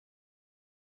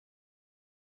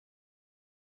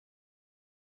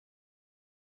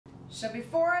So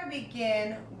before I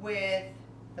begin with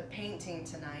the painting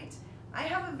tonight, I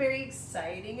have a very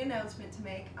exciting announcement to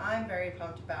make. I'm very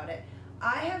pumped about it.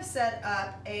 I have set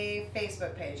up a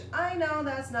Facebook page. I know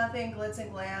that's nothing glitz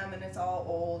and glam and it's all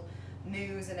old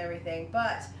news and everything,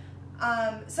 but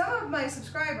some of my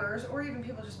subscribers, or even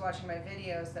people just watching my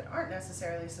videos that aren't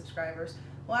necessarily subscribers,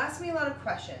 will ask me a lot of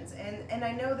questions, and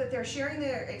I know that they're sharing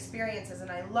their experiences, and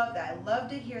I love that. I love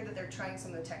to hear that they're trying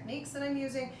some of the techniques that I'm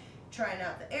using, trying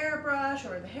out the airbrush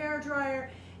or the hair dryer,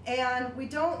 and we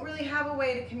don't really have a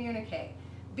way to communicate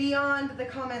beyond the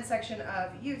comment section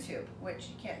of YouTube, which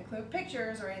you can't include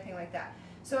pictures or anything like that.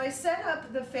 So I set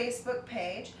up the Facebook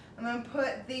page. I'm going to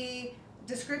put the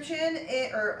description,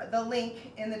 or the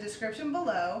link in the description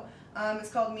below.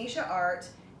 It's called Misha Art,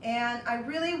 and I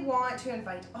really want to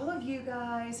invite all of you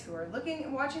guys who are looking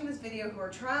and watching this video, who are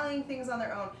trialing things on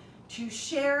their own, to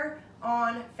share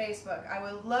on Facebook. I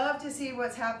would love to see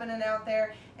what's happening out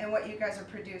there and what you guys are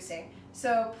producing.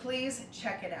 So please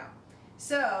check it out.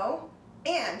 So,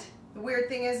 and the weird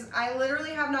thing is I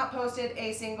literally have not posted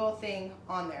a single thing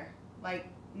on there. Like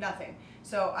nothing.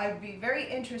 So I'd be very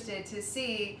interested to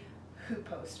see who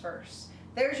posts first.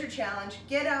 There's your challenge.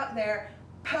 Get out there,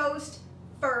 post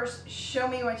first, show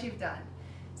me what you've done.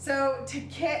 So to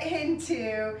get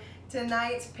into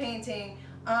tonight's painting,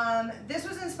 this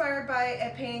was inspired by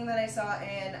a painting that I saw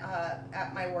in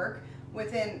at my work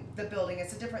within the building.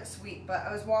 It's a different suite, but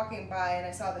I was walking by and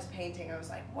I saw this painting. I was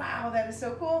like, wow, that is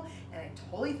so cool, and I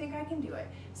totally think I can do it.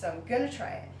 So I'm gonna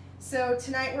try it. So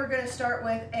tonight we're gonna start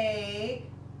with a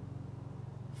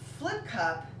flip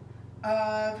cup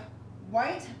of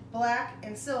white, black,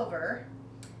 and silver,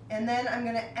 and then I'm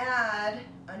gonna add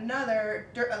another,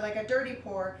 like a dirty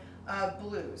pour of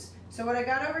blues. So what I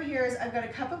got over here is I've got a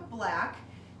cup of black,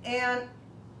 and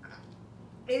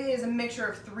it is a mixture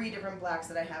of 3 different blacks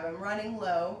that I have. I'm running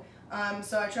low,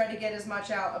 so I tried to get as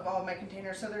much out of all of my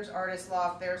containers. So there's Artist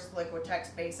Loft, there's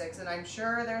Liquitex Basics, and I'm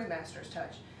sure there's Master's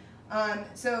Touch.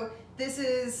 So this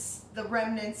is the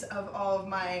remnants of all of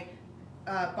my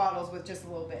bottles with just a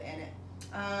little bit in it.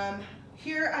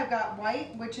 Here I've got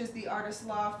white, which is the Artist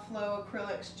Loft Flow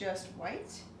Acrylics Just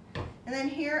White. And then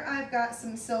here I've got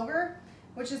some silver,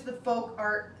 which is the Folk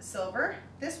Art Silver.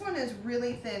 This one is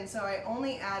really thin, so I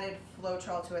only added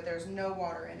Floetrol to it. There's no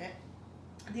water in it.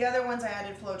 The other ones I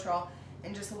added Floetrol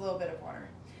and just a little bit of water.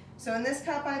 So in this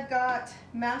cup I've got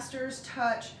Master's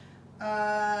Touch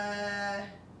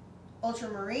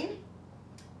Ultramarine.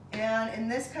 And in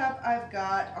this cup I've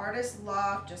got Artist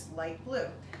Loft just light blue.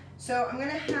 So I'm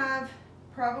gonna have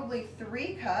probably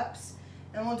 3 cups,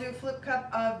 and we'll do a flip cup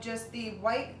of just the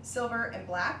white, silver, and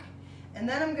black. And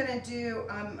then I'm gonna do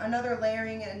another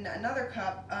layering in another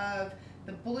cup of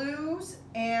the blues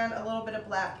and a little bit of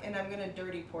black, and I'm gonna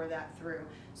dirty pour that through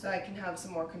so I can have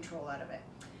some more control out of it.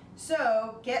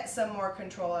 So get some more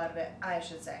control out of it, I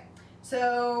should say.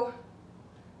 So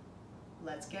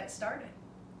let's get started.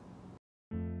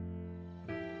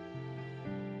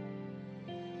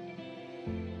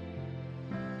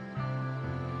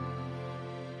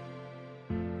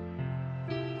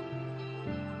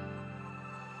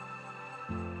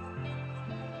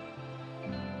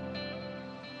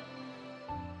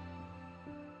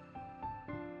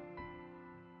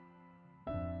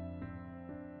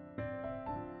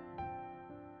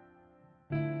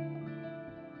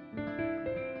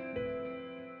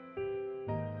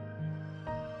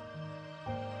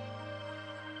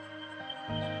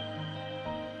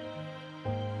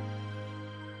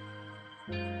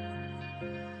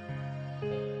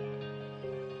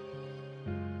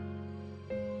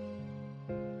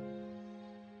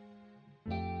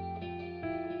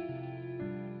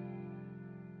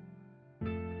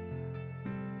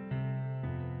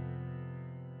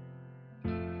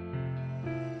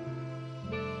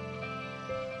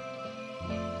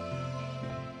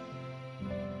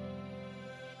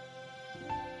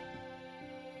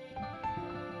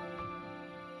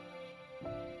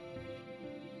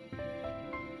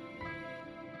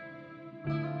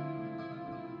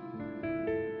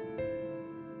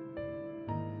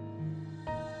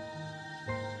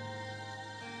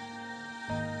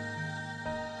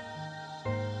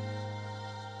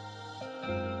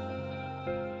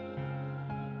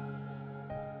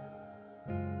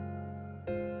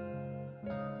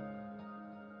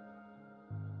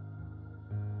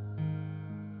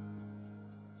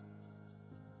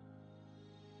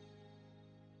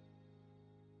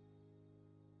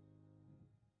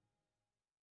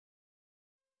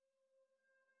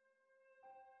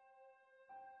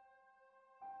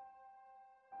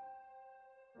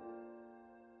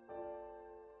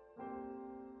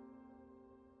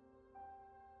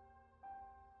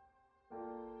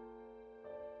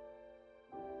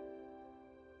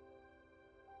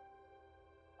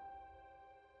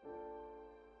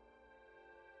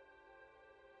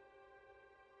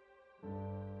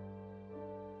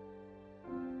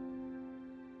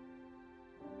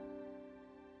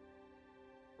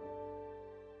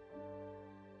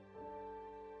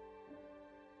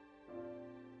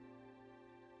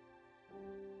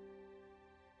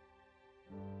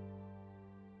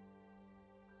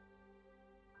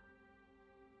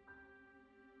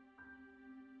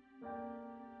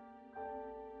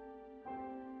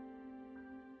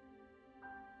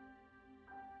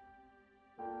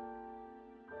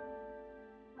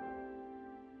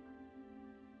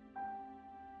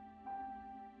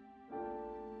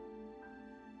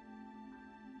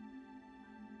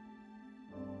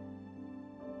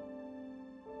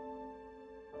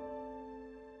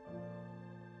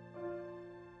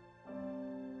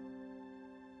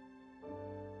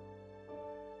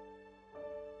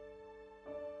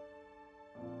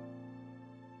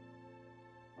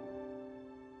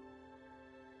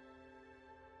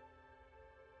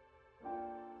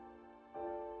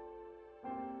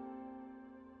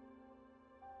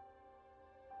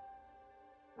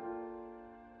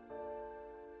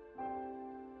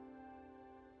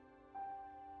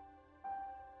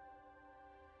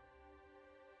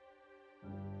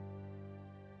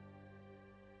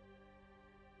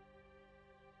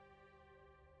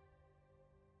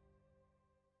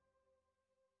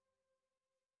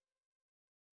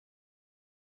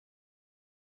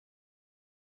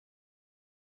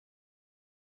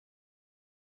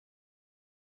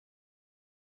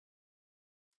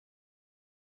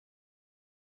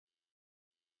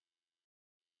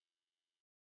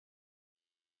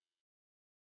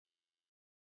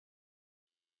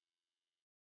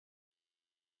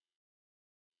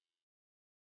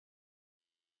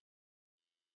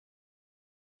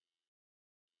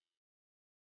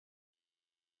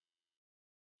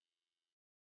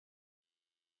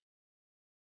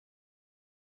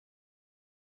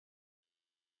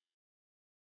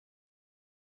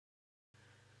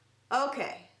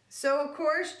 Okay, so of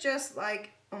course, just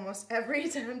like almost every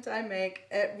attempt I make,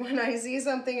 when I see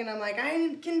something and I'm like,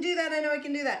 I can do that, I know I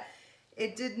can do that,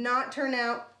 it did not turn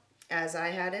out as I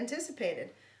had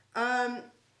anticipated.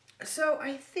 So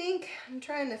I think I'm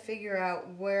trying to figure out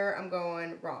where I'm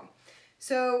going wrong.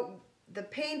 So the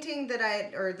painting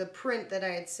that or the print that I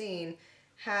had seen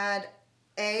had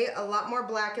a lot more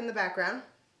black in the background.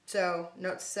 So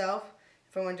note to self,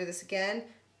 if I want to do this again,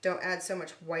 don't add so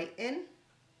much white in.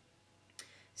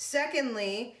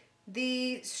 Secondly,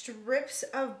 the strips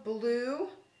of blue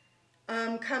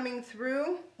coming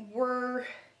through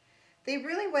they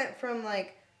really went from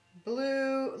like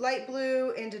blue, light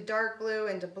blue into dark blue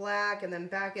into black and then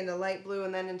back into light blue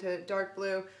and then into dark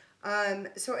blue.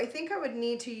 So I think I would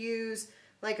need to use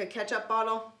like a ketchup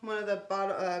bottle, one of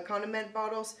the condiment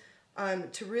bottles,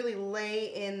 to really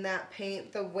lay in that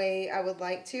paint the way I would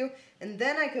like to, and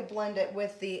then I could blend it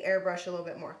with the airbrush a little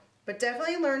bit more. But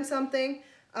definitely learned something.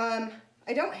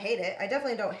 I don't hate it. I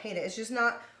definitely don't hate it. It's just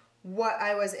not what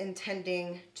I was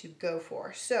intending to go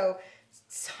for. So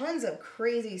tons of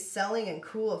crazy selling and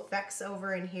cool effects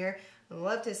over in here. I'd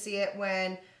love to see it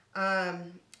when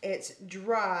it's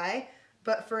dry.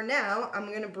 But for now, I'm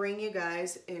going to bring you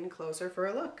guys in closer for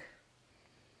a look.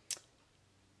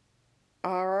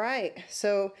 All right,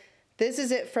 so this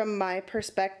is it from my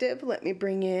perspective. Let me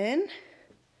bring you in.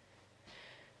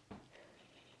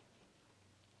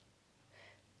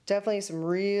 Definitely some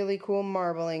really cool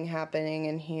marbling happening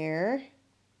in here.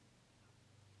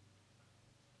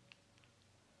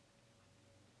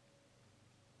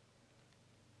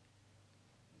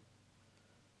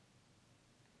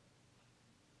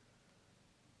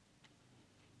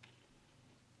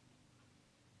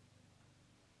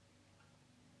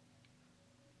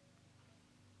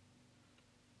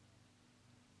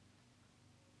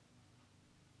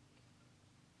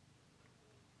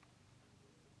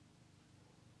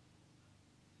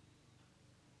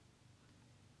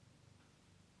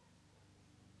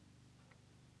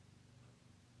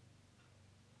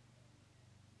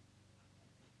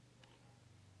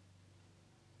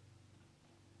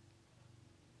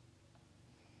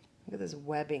 Look at this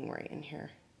webbing right in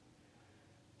here.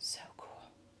 So cool.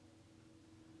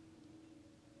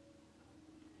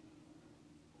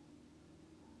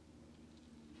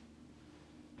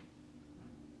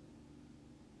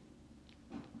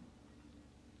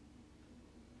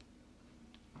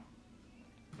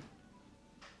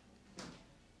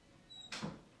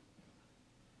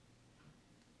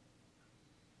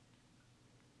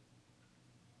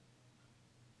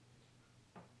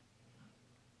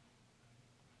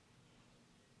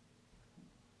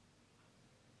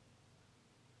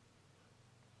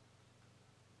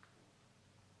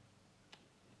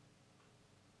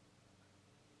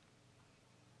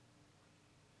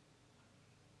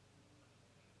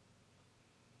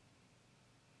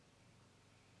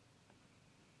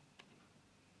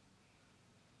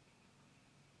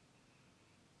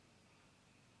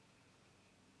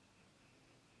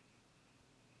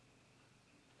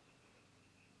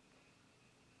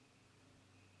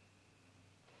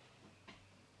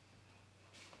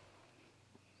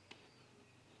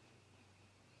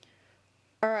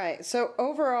 All right, so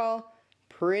overall,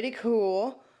 pretty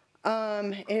cool.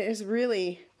 It is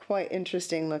really quite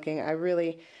interesting looking.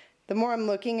 The more I'm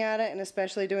looking at it, and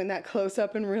especially doing that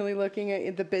close-up and really looking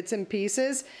at the bits and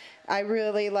pieces, I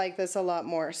really like this a lot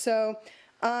more. So,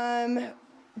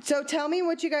 so tell me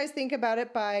what you guys think about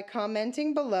it by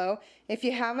commenting below. If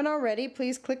you haven't already,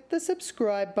 please click the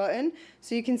subscribe button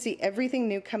so you can see everything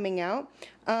new coming out.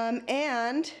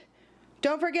 And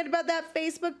don't forget about that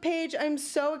Facebook page. I'm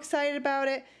so excited about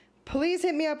it. Please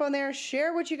hit me up on there.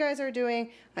 Share what you guys are doing.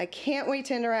 I can't wait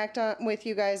to interact with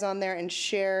you guys on there and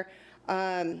share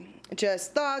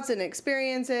just thoughts and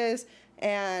experiences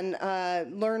and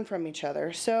learn from each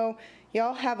other. So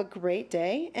y'all have a great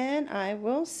day, and I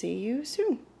will see you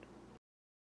soon.